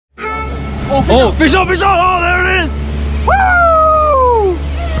Oh, fish on, fish on! Oh, there it is! Woo!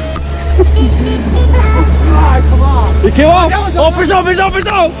 Come on! It came off! Oh, fish on, fish on, fish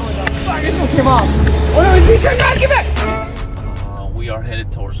on! Fuck, this one came off. Oh no, he turned around, give it! We are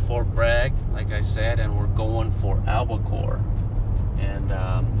headed towards Fort Bragg, like I said, and we're going for Albacore. And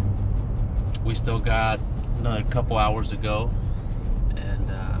we still got another couple hours to go. And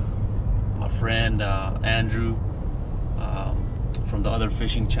my friend Andrew from the other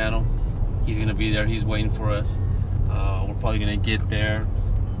fishing channel, he's gonna be there. He's waiting for us. We're probably gonna get there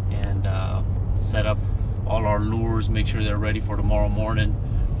and set up all our lures, make sure they're ready for tomorrow morning.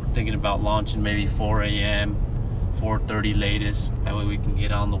 We're thinking about launching maybe 4 a.m. 4:30 latest. That way we can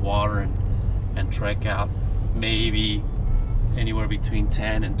get on the water and trek out maybe anywhere between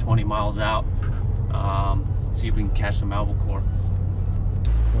 10 and 20 miles out. See if we can catch some albacore.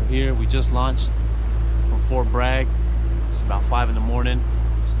 We're here, we just launched from Fort Bragg. It's about 5 in the morning,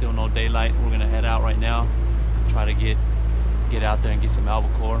 still no daylight. We're gonna head out right now, try to get out there and get some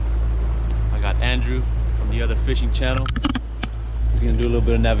albacore. I got Andrew from the other fishing channel. He's gonna do a little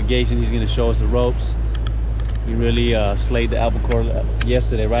bit of navigation. He's gonna show us the ropes. We really slayed the albacore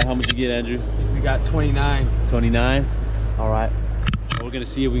yesterday, right? How much you get, Andrew? We got 29. 29? All right. We're gonna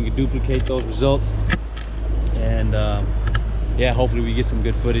see if we can duplicate those results. And yeah, hopefully we get some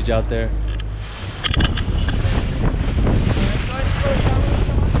good footage out there.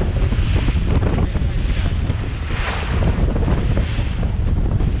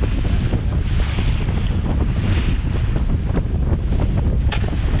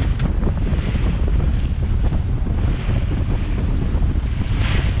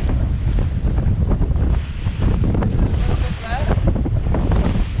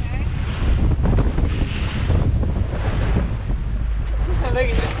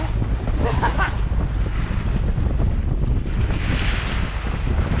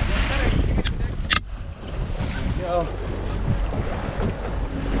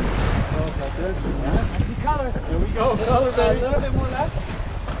 I see color. Here we go, color, baby. A little bit more left.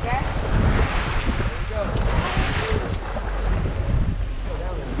 Okay. There we go.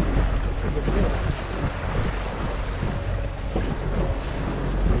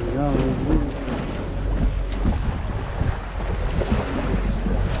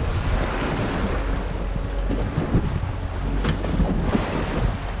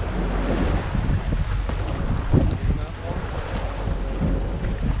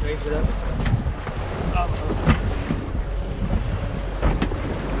 Raise it up.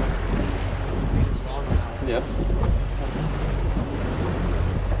 Yep.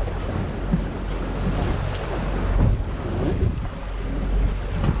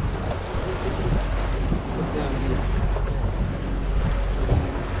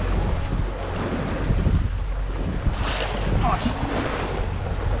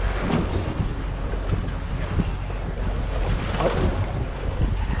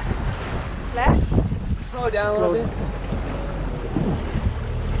 Left. Slow it down a little bit.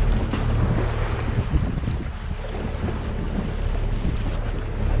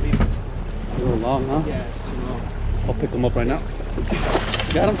 A little long, huh? Yeah, it's too long. I'll pick them up right now.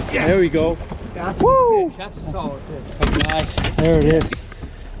 Got him? Yeah. There we go. That's Woo! a fish. That's a solid fish. That's nice. There it is.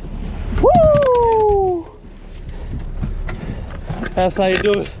 Woo! That's how you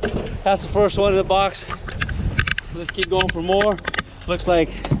do it. That's the first one in the box. Let's keep going for more. Looks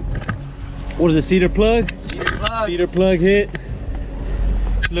like, what is it, cedar plug? Cedar plug. Cedar plug hit.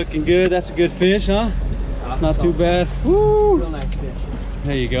 Looking good. That's a good fish, huh? That's Not too solid. bad. Woo! Real nice fish.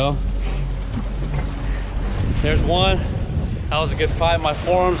 There you go. There's one. That was a good fight. My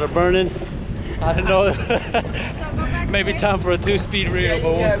forearms are burning. I don't know. Maybe time for a 2-speed reel,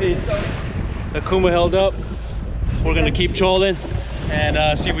 but we'll see. The Kuma held up. We're gonna keep trolling and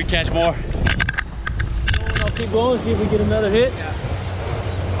see if we catch more. I'll keep going, see if we get another hit. Yeah.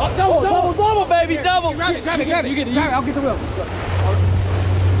 Oh, double, baby, double. Grab it. You get it. I'll get the wheel.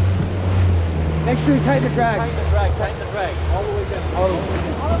 Make sure you tighten the drag. Tighten the drag. All the way down. All the way?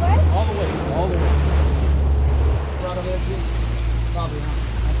 All the way. Right over there, too. Probably,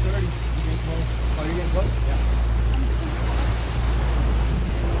 huh? At 30. You getting close? Oh, you're getting close? Yeah.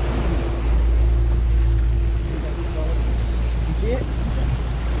 You see it?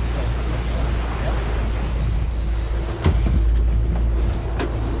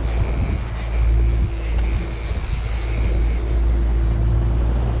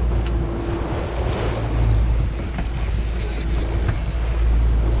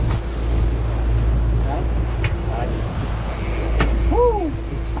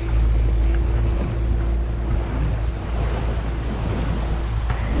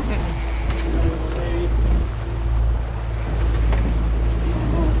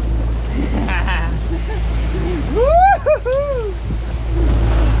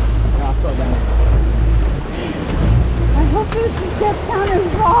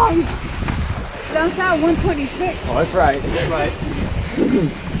 bounce out 126. Oh, that's right. That's right.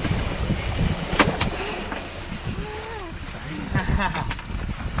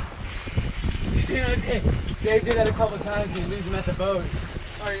 You know, Dave did that a couple times and you lose him at the boat.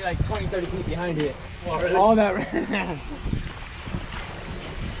 Or you're like 20, 30 feet behind it. Oh, really? All that. Yeah.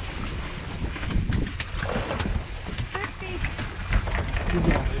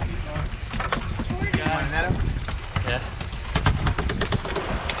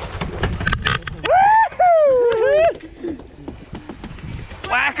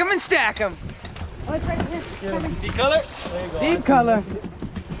 Whack them and stack them. Oh, it's right here. Deep color? Deep color.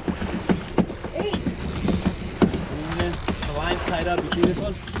 The line's tied up. You see this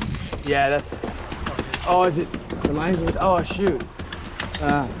one? Yeah, that's. Oh, is it? The lines with. Oh, shoot.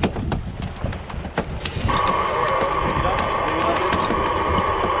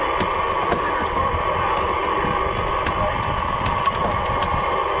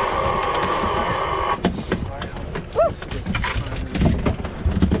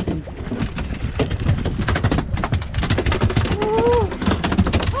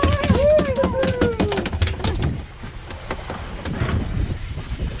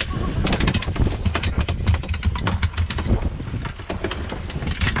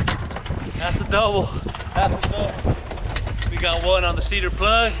 That's a double. That's a double. We got one on the cedar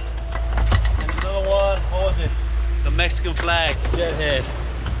plug, and another one, what was it? The Mexican flag, jet head.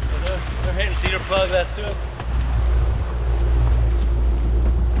 So they're hitting cedar plug, that's two.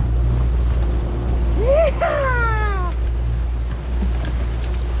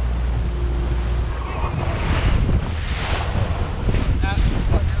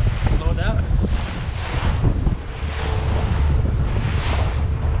 Slow down.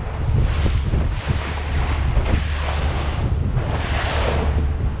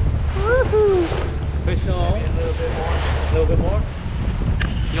 Fish on. Maybe a little bit more. A little bit more.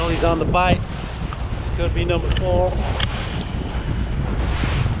 You know he's on the bite. This could be number 4.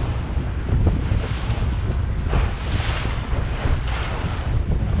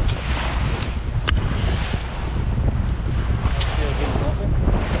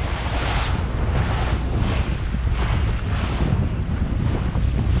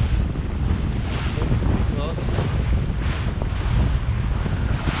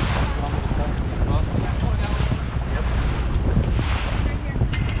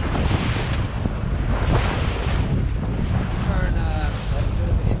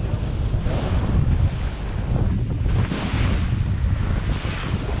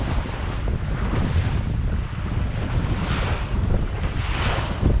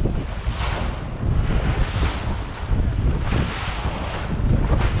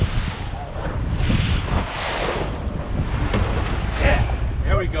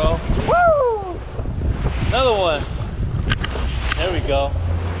 we go. Woo! Another one. There we go.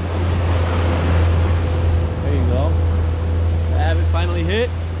 There you go. I have it finally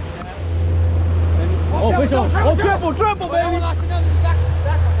hit. Oh, fish on. Oh, triple, triple, baby. That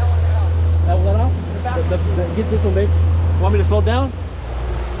one let off? Get this one, babe. Want me to slow it down?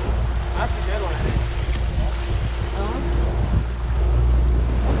 That's a good one, I think.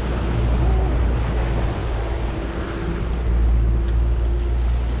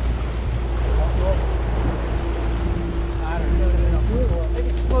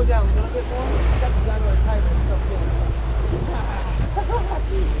 Maybe slow down a little bit more. Got the dial tighter and stuff going.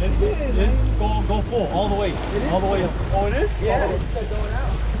 Go full, all the way. All the way up. Oh, it is? Yeah, it's still going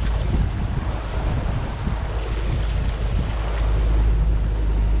out.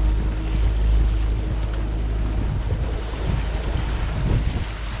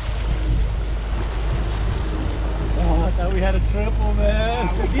 Oh, I thought we had a triple,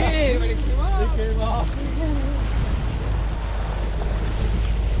 man. We did, but it came off. It came off.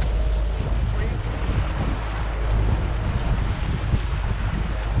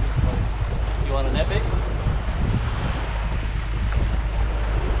 You want a net bait?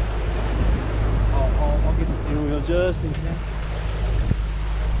 I'll get the steering wheel just in case.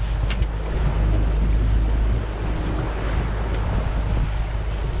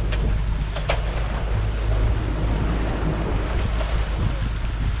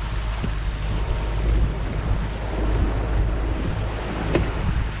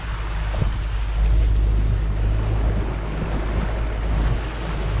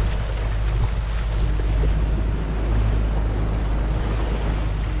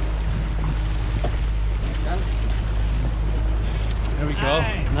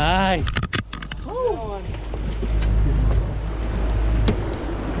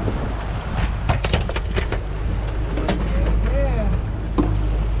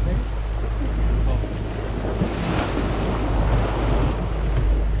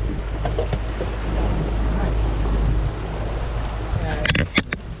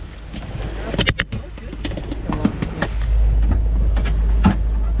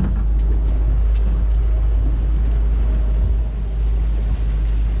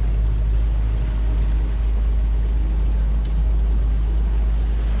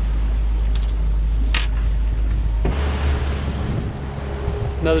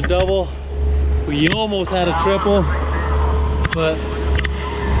 another double. We almost had a triple, but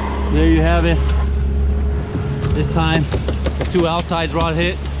there you have it. This time, the 2 outsides rod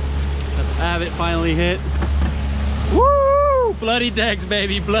hit. The Abbott finally hit. Woo! Bloody decks,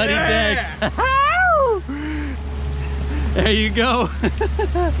 baby, bloody decks. There you go.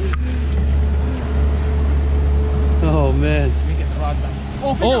 Oh man.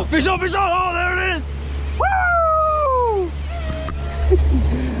 Oh, fish on, fish on! Oh, there it is! Woo!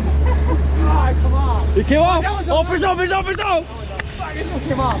 Come on. It came off! Oh, fish on, fish on, fish on! Fuck, this one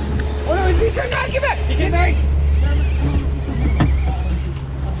came off. Oh no, he turned around, get back! He came back!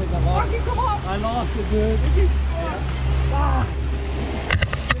 Fucking come on! I lost it, dude. Ah.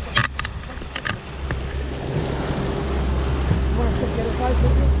 You wanna sit the other side,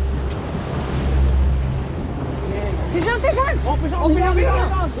 quickly? Fish on, fish on! Oh, fish on, fish on, fish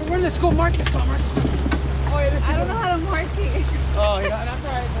on! We're in the school, mark this spot, mark this spot. Oh, yeah, this is I don't know how to mark it. Oh, yeah, that's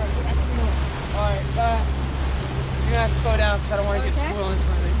all right. Alright, you're gonna have to slow down because I don't want to get school on this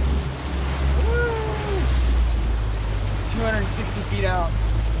one. 260 feet out.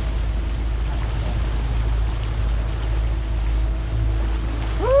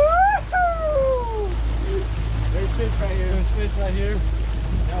 There's fish right here. There's fish right here.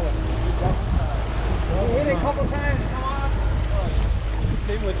 You hit it a couple times, come on.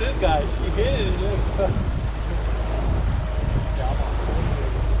 Same with this guy. He hit it.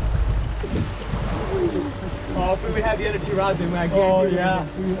 Oh, if we had the other 2 rods in, I guarantee Oh yeah.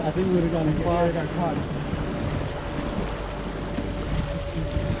 I think we would have gotten caught. got caught.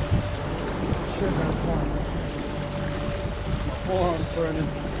 Sure got caught. My forearm's burning.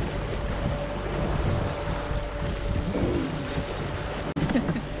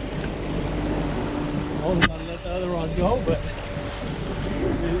 I was about to let the other rod go, but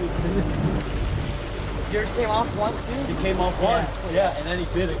Yours came off once too? it came off once. Yeah, and then he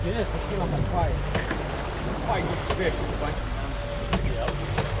bit again. It came off on fire. Fire good fish. Yep.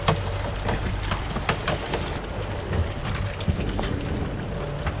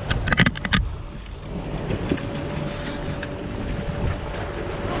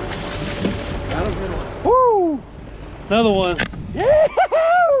 That was a good one. Woo! Another one. Yeah!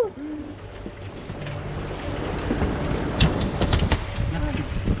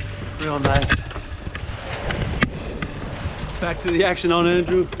 Nice. Real nice. Back to the action on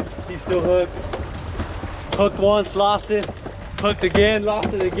Andrew. He's still hooked. Hooked once, lost it. Hooked again,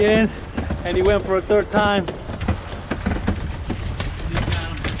 lost it again. And he went for a 3rd time.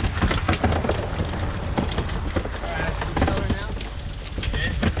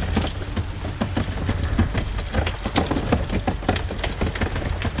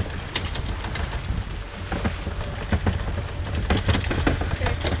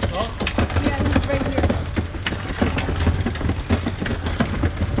 Yeah, he's right here.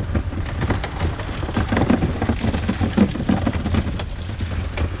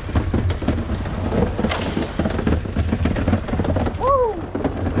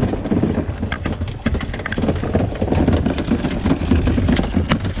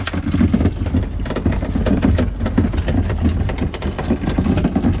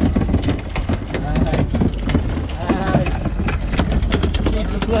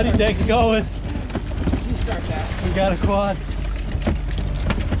 Bloody deck's going. You start that. We got a quad.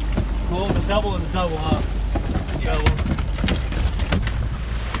 Oh, the double and the double, huh? Double.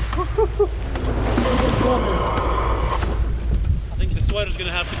 I think the sweater's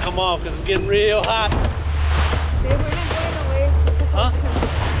gonna have to come off because it's getting real hot. They were not going away. Huh?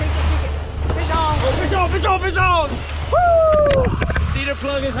 Take it. Fish on. Oh, fish on, fish on, fish on! Woo! Cedar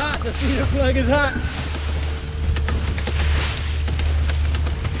plug is hot. The cedar plug is hot.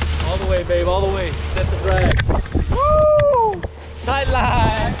 All the way, babe, all the way. Set the drag. Woo! Tight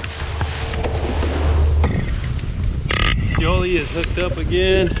line. Yoli is hooked up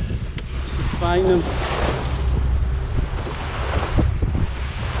again. Just find him.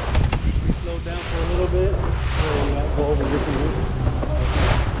 We slowed down for a little bit. Go over this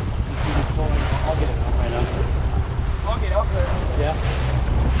one. I'll get it out right now. I'll get up there. Yeah.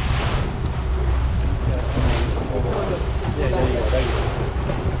 Yeah, there you go, there you go.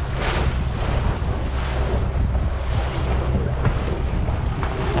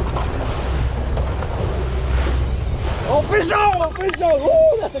 Oh, fish on! Fish on!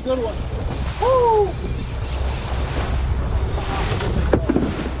 Woo! That's a good one. Woo!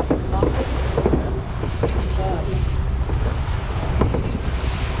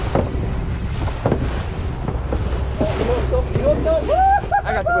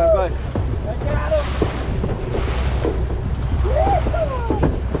 I got the wheel, go ahead. I got him!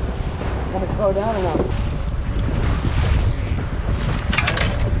 Want me to slow down or not?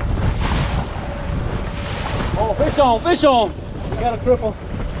 on, fish on. We got a triple.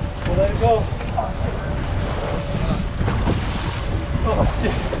 We'll let it go. Oh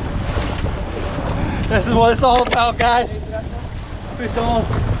shit. This is what it's all about, guys. Fish on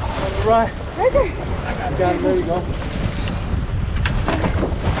the right. Right there. You got it, there you go.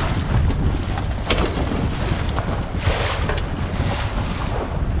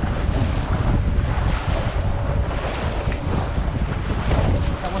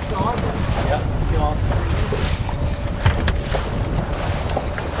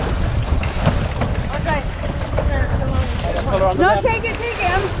 No, take it.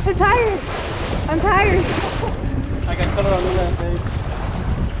 I'm too tired. I'm tired. I got color on the left, babe.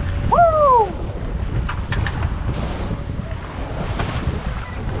 Woo!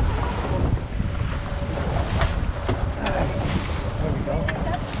 There we go.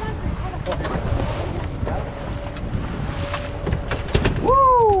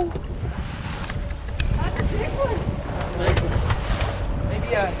 Woo! That's a big one. That's a nice one. Maybe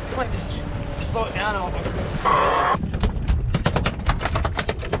you might just slow it down a little bit.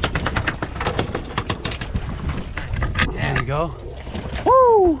 There we go.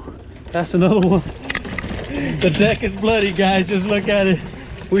 Woo! That's another one. The deck is bloody, guys. Just look at it.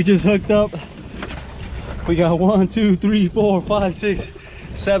 We just hooked up. We got 1, 2, 3, 4, 5, 6,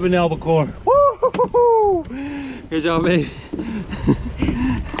 7 albacore. Woo! Here's y'all, baby.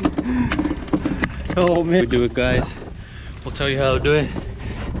 Oh man. We do it, guys. We'll tell you how to do it.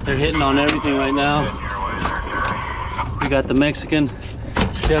 They're hitting on everything right now. We got the Mexican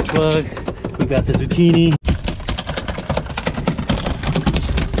chef plug. We got the zucchini.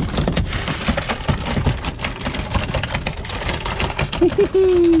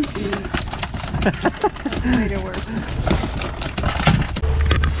 Made it work.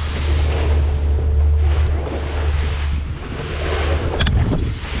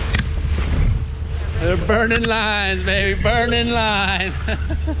 They're burning lines, baby, burning line.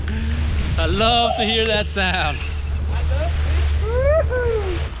 I love to hear that sound.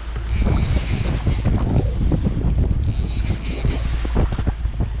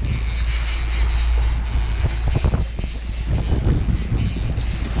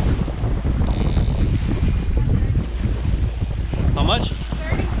 How much?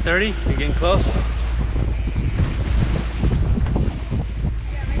 30. 30? You're getting close.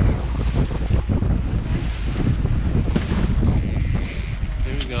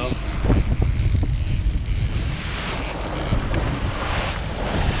 There we go.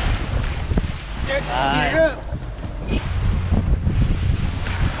 Speed it up.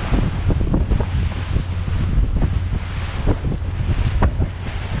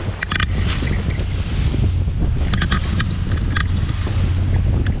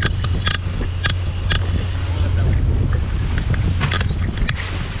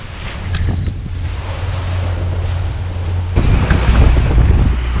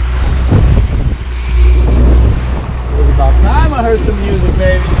 Time I heard some music,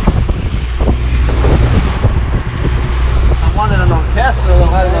 baby. I wanted an orchestra, though.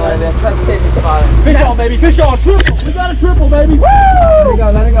 I don't know right there. Try to save your spot. Fish on, baby, fish on, triple. We got a triple, baby. Woo! Let it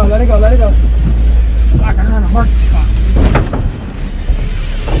go, let it go, let it go, let it go. I can run a market spot.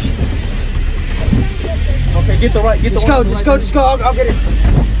 Okay, get the right, get Just the go, one. just go, just go. I'll get it.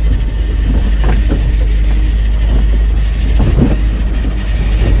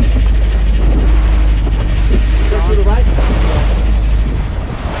 To the right.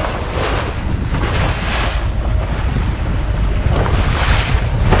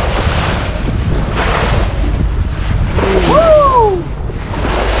 Woo!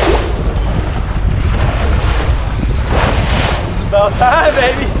 It's about time,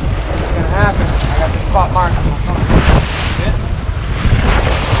 baby. It's gonna happen. I got the spot marked.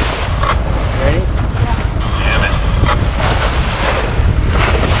 Ready?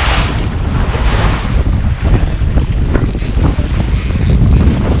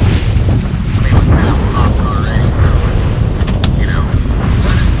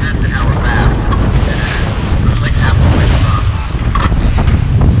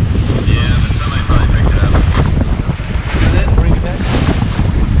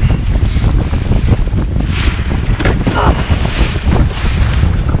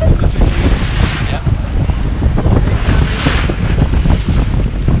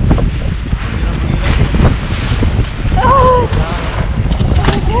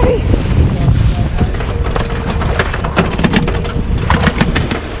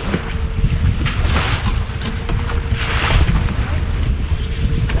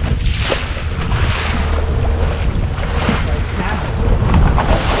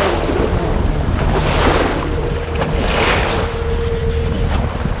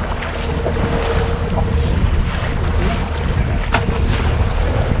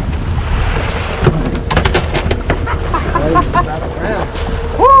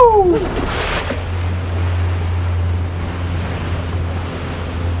 Woo!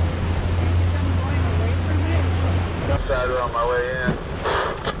 Side on my way in.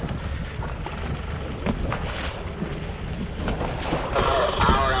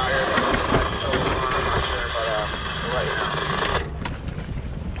 Hour out here. I'm not sure, but we'll let you know.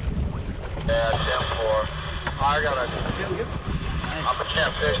 Yeah, 10-4. I gotta. I'm a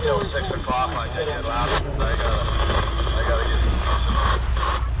can't fish till 6 o'clock. I take it loud. I gotta get.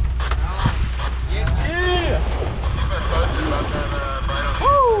 Yeah. You've been posted about that right on the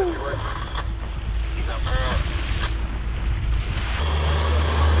situation.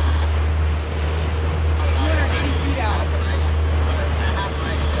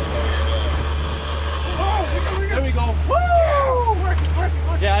 There we go. Woo!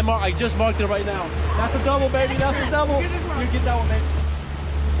 Yeah, I just marked it right now. That's a double, baby. That's a double. You get that one, baby.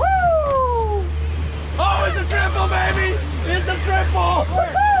 Woo! Oh, it's a triple, baby! It's a triple!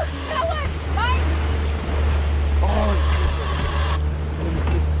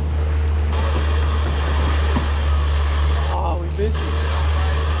 Oh, we missed it.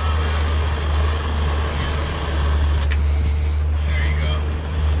 There you go.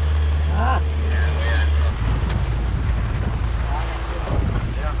 Ah.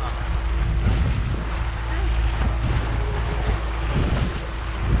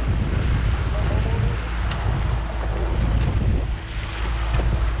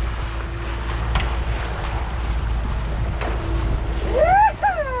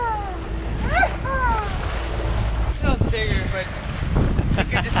 Bigger, but it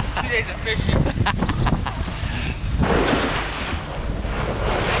could just be 2 days of fishing.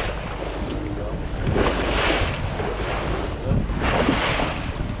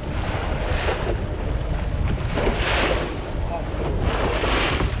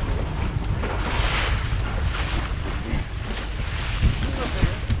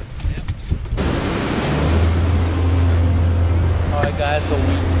 Alright guys, so we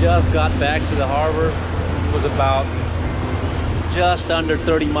just got back to the harbor. It was about just under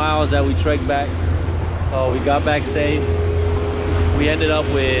 30 miles that we trekked back. So we got back safe. We ended up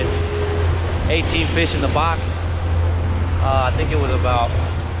with 18 fish in the box. I think it was about,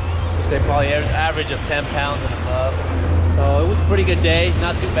 let's say probably average of 10 pounds and above. So it was a pretty good day,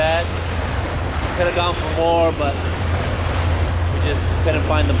 not too bad. Could have gone for more, but we just couldn't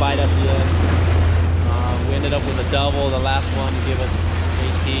find the bite at the end. We ended up with a double, the last one to give us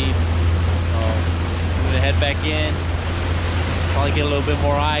 18. So we're gonna head back in. Probably get a little bit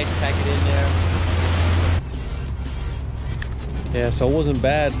more ice, pack it in there. Yeah, so it wasn't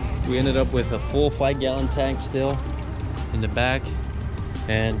bad. We ended up with a full 5-gallon tank still in the back,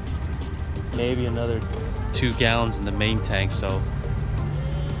 and maybe another 2 gallons in the main tank. So,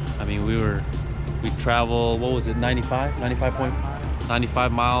 I mean, we traveled, what was it, 95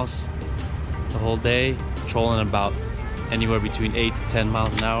 miles the whole day, trolling about anywhere between 8 to 10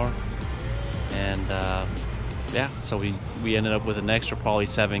 miles an hour. And yeah, so we ended up with an extra probably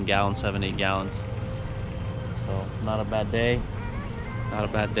 7, 8 gallons. So not a bad day, not a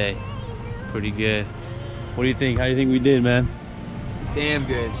bad day, pretty good. What do you think? How do you think we did, man? Damn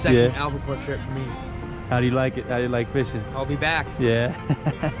good. Second Albacore trip for me. How do you like it? How do you like fishing? I'll be back. Yeah.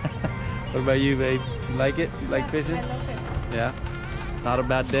 What about you, babe? You like it? You like fishing? I love it. Yeah. Not a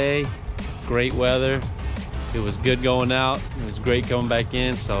bad day. Great weather. It was good going out. It was great coming back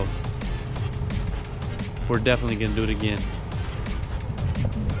in. So we're definitely gonna do it again.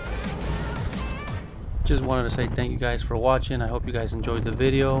 Just wanted to say thank you guys for watching. I hope you guys enjoyed the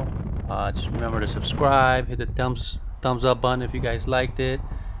video. Just remember to subscribe, hit the thumbs up button if you guys liked it.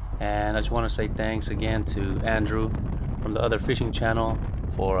 And I just want to say thanks again to Andrew from the Other Fishing channel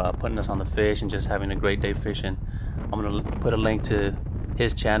for putting us on the fish and just having a great day fishing. I'm gonna put a link to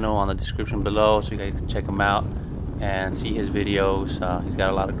his channel on the description below so you guys can check him out and see his videos. He's got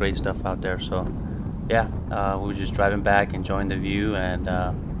a lot of great stuff out there. So yeah, we were just driving back, enjoying the view, and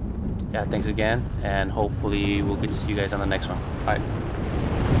yeah, thanks again, and hopefully we'll get to see you guys on the next one. All right.